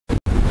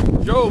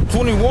Job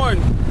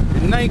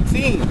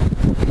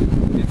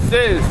 21:19, it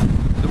says,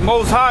 the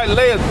Most High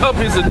layeth up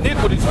his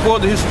iniquities for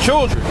his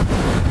children.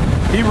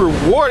 He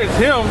rewardeth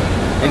him,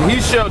 and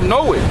he shall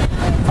know it.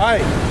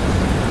 Right.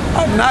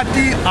 Are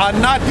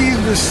not these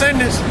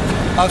descendants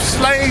of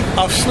slave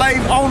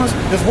owners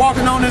that's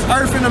walking on this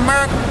earth in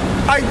America?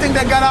 How you think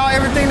they got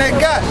everything they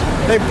got?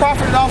 They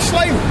profited off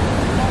slavery.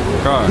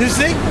 God. You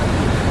see?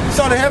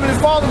 So the Heavenly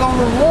Father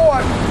gonna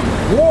reward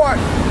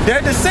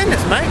their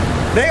descendants, man.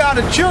 They are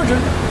the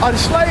children of the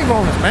slave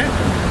owners, man.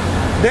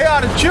 They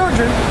are the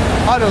children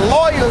of the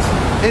lawyers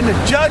and the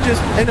judges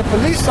and the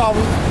police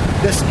officers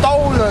that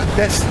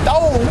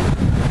stole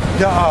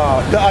the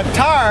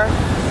attire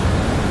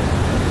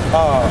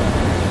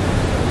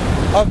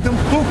of them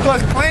Ku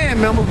Klux Klan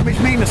members, which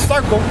mean the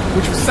circle,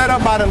 which was set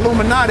up by the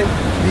Illuminati,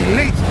 the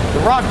elites, the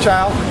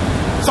Rothschild,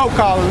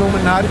 so-called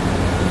Illuminati,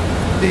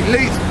 the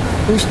elites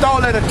who stole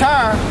that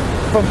attire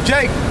from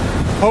Jake,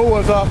 who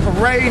was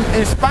parading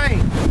in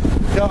Spain,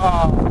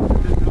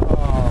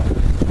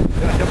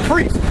 the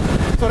priest.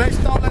 So they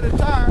stole that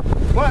attire,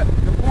 but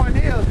the point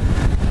is,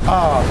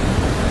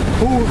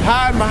 who's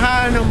hiding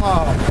behind them,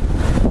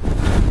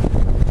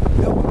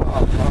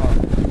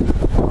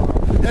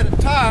 that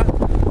attire,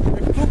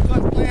 the Ku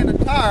Klux Klan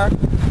attire,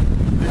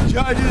 the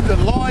judges, the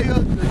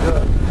lawyers,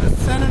 the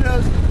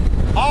senators,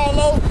 all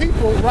those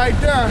people right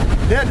there,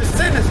 their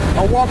descendants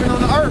are walking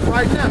on the earth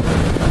right now.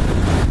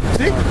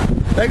 See?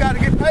 They got to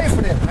get paid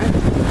for that, man.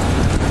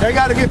 They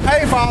got to get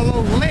paid for all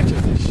those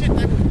lynches and shit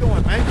they was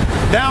doing, man.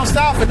 Down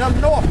south and up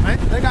north, man.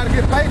 They got to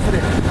get paid for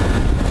that.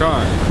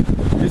 God.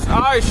 His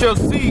eyes shall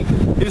see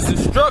his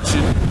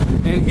destruction,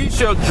 and he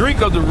shall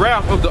drink of the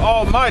wrath of the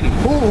Almighty.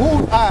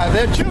 Whose eyes?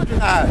 Their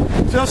children's eyes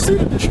shall see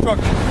the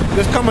destruction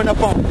that's coming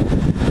up on them.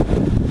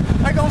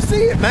 They gonna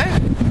see it,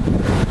 man.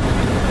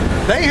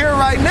 They here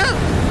right now.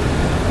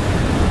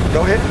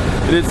 Go ahead.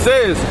 And it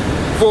says,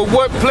 for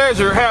what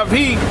pleasure have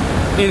he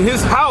in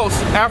his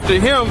house after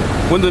him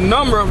when the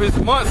number of his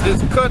months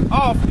is cut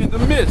off in the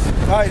midst?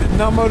 Right, the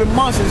number of the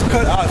months is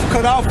cut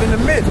off in the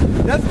midst.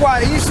 That's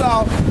why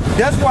Esau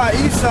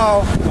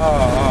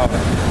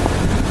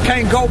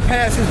can't go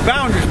past his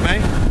boundaries,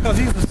 man, because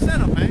he's a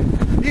sinner, man.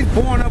 He's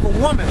born of a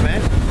woman,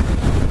 man.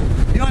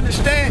 You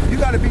understand? You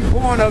got to be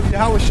born of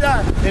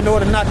Yahushua in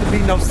order not to be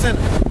no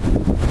sinner.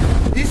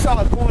 Esau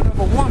is born of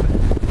a woman.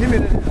 Give me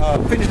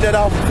finish that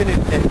off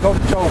and go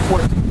to Job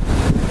 14.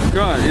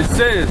 God, it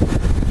says,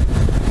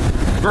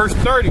 verse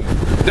 30,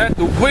 that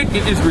the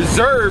wicked is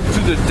reserved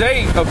to the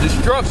day of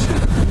destruction.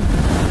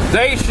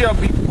 They shall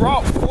be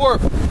brought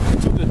forth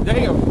to the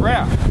day of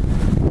wrath.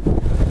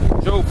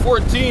 Job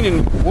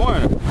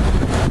 14:1.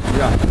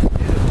 Yeah.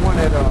 It's one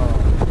that I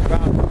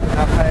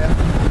passed.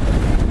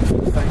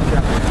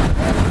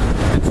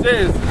 It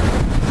says,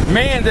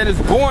 man that is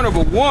born of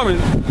a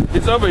woman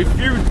is of a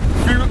few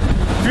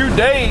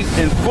days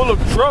and full of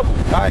trouble.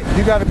 All right,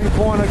 you got to be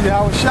born of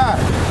Yahushua.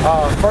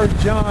 1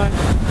 John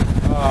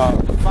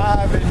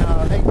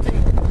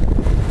 5:18.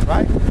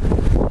 Right?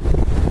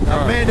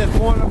 A man that's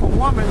born of a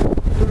woman,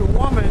 through the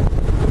woman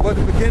was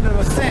the beginning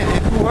of sin,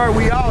 and through her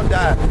we all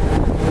died.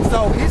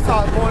 So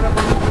Esau is born of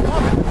a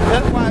woman.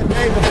 That's why it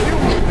gave a few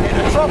in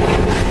the trouble.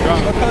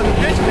 Because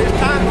eventually his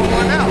time gonna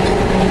run out.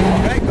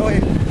 Okay, go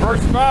ahead.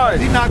 Verse 5.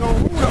 He's not gonna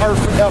rule the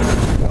earth forever.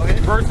 Go ahead.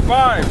 Verse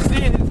 5.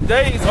 Seeing his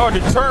days are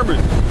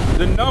determined,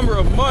 the number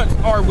of months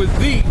are with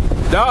thee.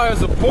 Thou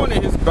hast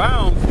appointed his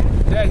bounds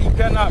that he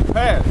cannot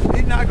pass.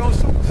 He's not gonna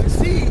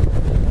succeed,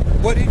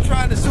 but he's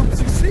trying to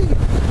succeed.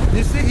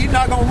 You see, he's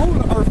not gonna rule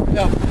the earth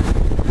forever.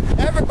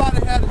 Everybody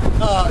had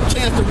a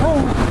chance to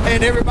rule,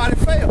 and everybody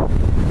failed.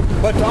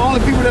 But the only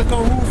people that's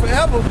gonna rule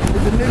forever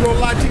is the Negro,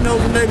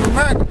 Latinos, and Native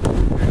Americans,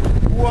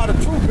 who are the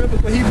true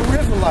biblical Hebrew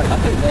Israelites. I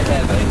think they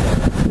have a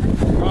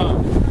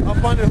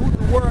up under who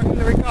the word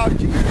they call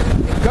Jesus.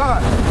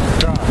 God.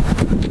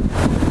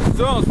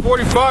 Psalms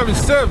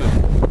 45:7.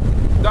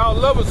 Thou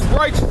lovest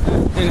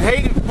righteousness and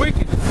hatest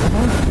wickedness.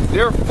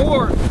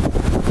 Therefore,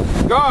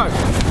 God,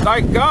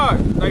 thy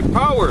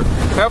power,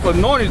 hath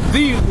anointed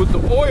thee with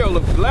the oil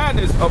of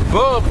gladness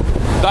above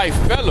thy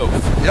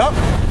fellows. Yep.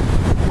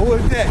 Who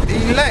is that? The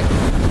elect.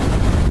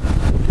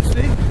 You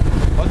see?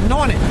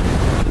 Anointed.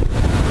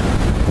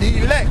 The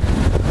elect.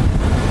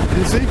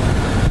 You see?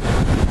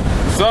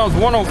 Psalms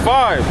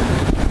 105.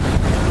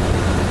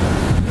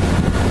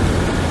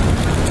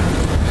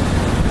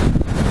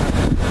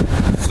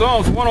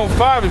 Psalms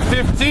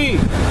 105:15.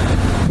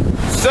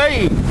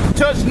 Saying,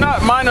 touch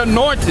not mine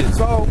anointed.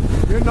 So,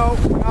 when I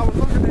was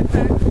looking at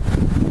that,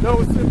 that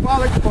was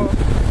symbolic for,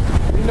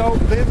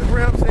 the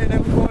Instagram saying they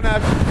were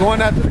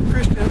going after the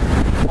Christians.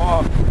 I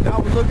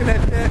was looking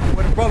at that,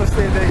 when the brother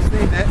said they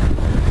seen that.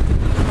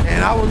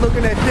 And I was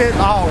looking at that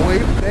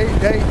always.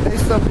 They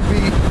supposed to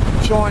be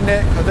showing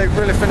that because they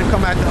really finna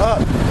come after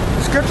us.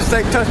 The scripture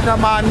say, touch not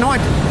my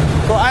anointed.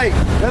 So, hey,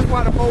 that's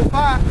why the Most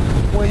High,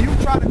 when you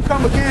try to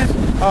come against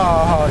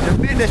the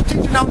men that's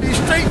teaching on these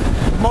streets,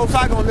 the Most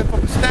High gonna lift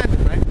up a standard,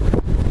 man.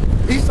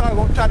 Esau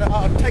gonna try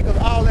to take us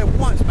all at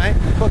once, man.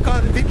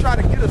 Because if he try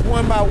to get us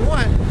one by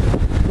one,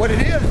 what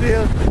it is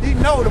he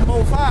know the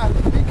Most High,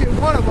 he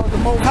get one of us, the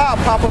Most High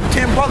pop up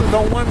 10 brothers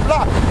on one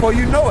block before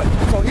you know it.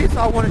 So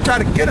Esau want to try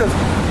to get us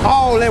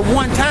all at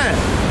one time.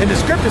 And the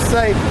scriptures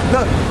say,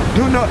 look,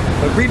 do not,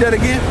 read that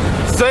again.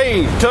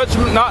 Saying, touch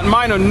not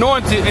mine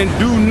anointed and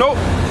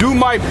do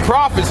my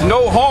prophets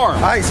no harm.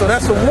 All right, so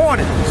that's a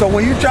warning. So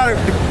when you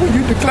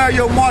declare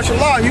your martial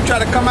law, you try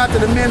to come after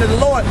the men of the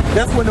Lord,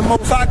 that's when the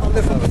Most High gonna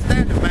lift up a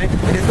standard, man,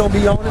 and it's gonna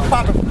be on and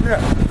popping from there.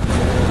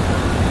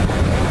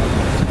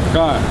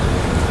 God.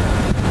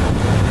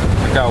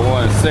 I got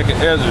one. 2nd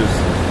Ezra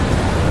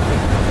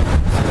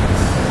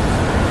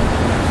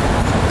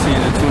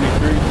 10 and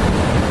 23.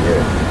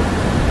 Yeah.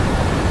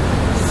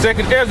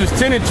 2nd Ezra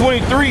 10 and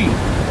 23.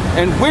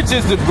 And which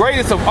is the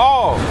greatest of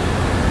all?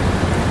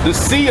 The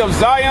sea of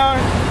Zion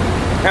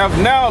have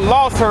now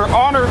lost her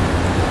honor,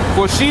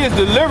 for she is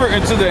delivered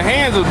into the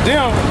hands of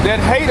them that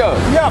hate us.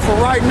 Yeah, for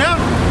right now.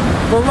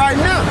 For right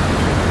now.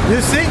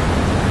 You see?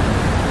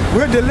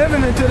 We're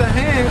delivered into the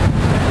hands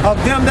of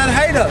them that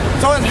hate us.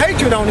 So it's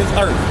hatred on this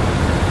earth.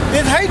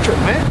 It's hatred,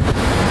 man.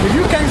 If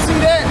you can't see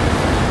that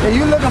and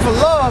you looking for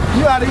love,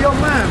 you out of your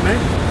mind, man.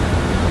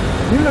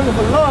 You looking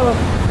for love,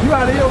 you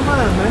out of your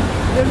mind, man.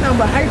 There's nothing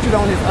but hatred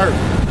on this earth.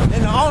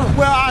 And the only,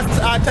 well,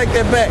 I take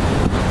that back.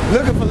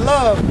 Looking for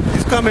love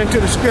is coming into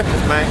the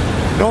scriptures, man.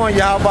 Knowing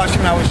Yahweh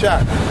Shema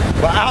shot.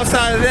 But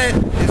outside of that,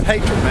 it's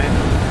hatred, man.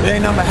 There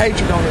ain't nothing but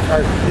hatred on this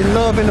earth. There's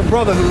love in the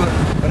brotherhood.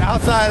 But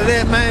outside of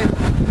that, man,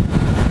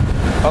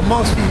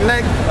 amongst the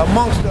elect,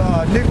 amongst the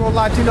Negro,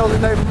 Latinos,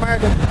 and Native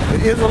Americans, the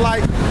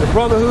Israelites, the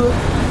brotherhood,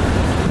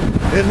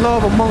 there's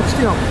love amongst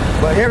them.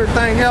 But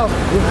everything else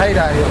is hate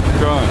out here.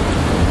 God.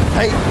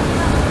 Hate.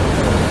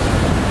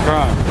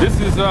 God. This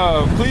is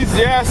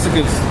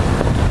Ecclesiasticus,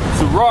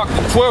 Sirach,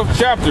 the 12th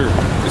chapter,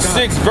 the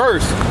 6th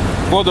verse.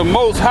 For the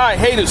Most High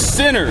hateth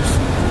sinners.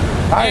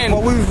 All right,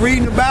 what we was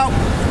reading about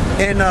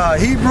in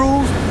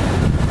Hebrews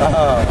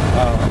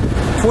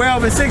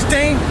 12 and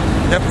 16,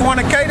 that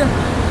fornicator,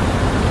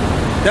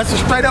 that's a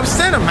straight up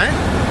sinner, man.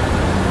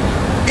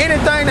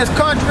 Anything that's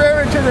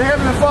contrary to the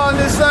Heavenly Father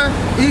and His Son,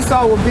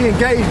 Esau will be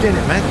engaged in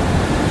it, man.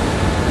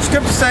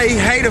 Scripture say he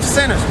hateth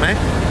sinners, man.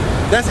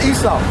 That's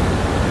Esau.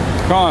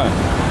 God.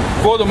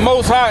 For the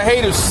Most High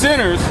hateth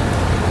sinners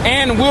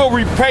and will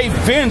repay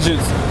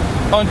vengeance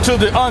unto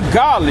the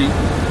ungodly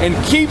and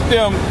keep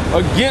them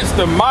against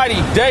the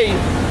mighty day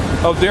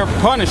of their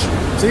punishment.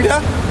 See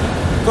that?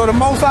 So the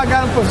Most High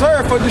got them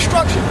preserved for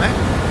destruction, man.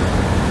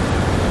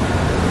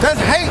 That's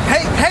hate,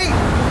 hate, hate.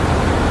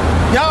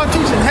 Y'all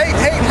teaching hate,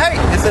 hate, hate.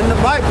 It's in the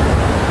Bible.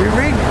 We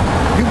read it.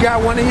 You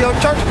got one in your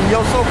church, in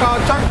your so-called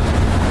church.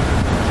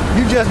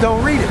 You just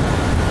don't read it.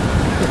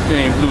 You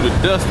ain't blew the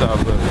dust off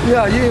of it.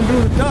 Yeah, you ain't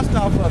blew the dust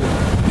off of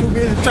it. Too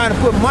busy trying to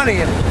put money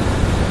in it.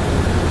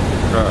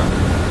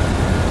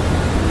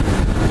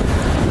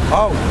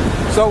 Oh,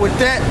 so with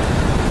that,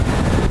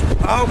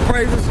 all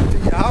praises to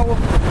Yahweh,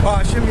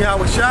 Bahashim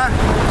Yahweh Shai.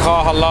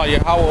 Kahala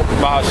Yahweh,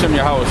 Bahashim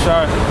Yahweh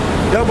Shai.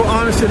 Double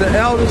honors to the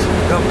elders,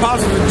 the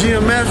apostles of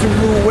GMS who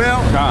rule well.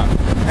 God.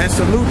 And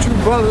salute you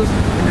brothers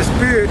in the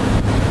spirit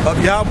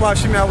of Yahweh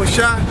Bahashim Yahweh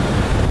Shai.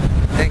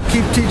 And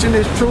keep teaching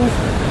this truth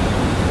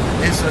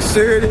in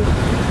sincerity.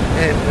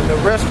 And the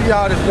rest of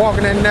y'all that's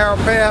walking that narrow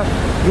path,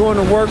 doing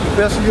the work the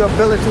best of your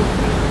ability.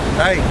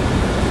 Hey,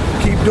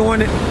 keep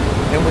doing it.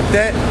 And with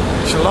that,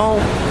 shalom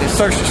and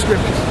search the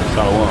scriptures.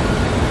 Shalom.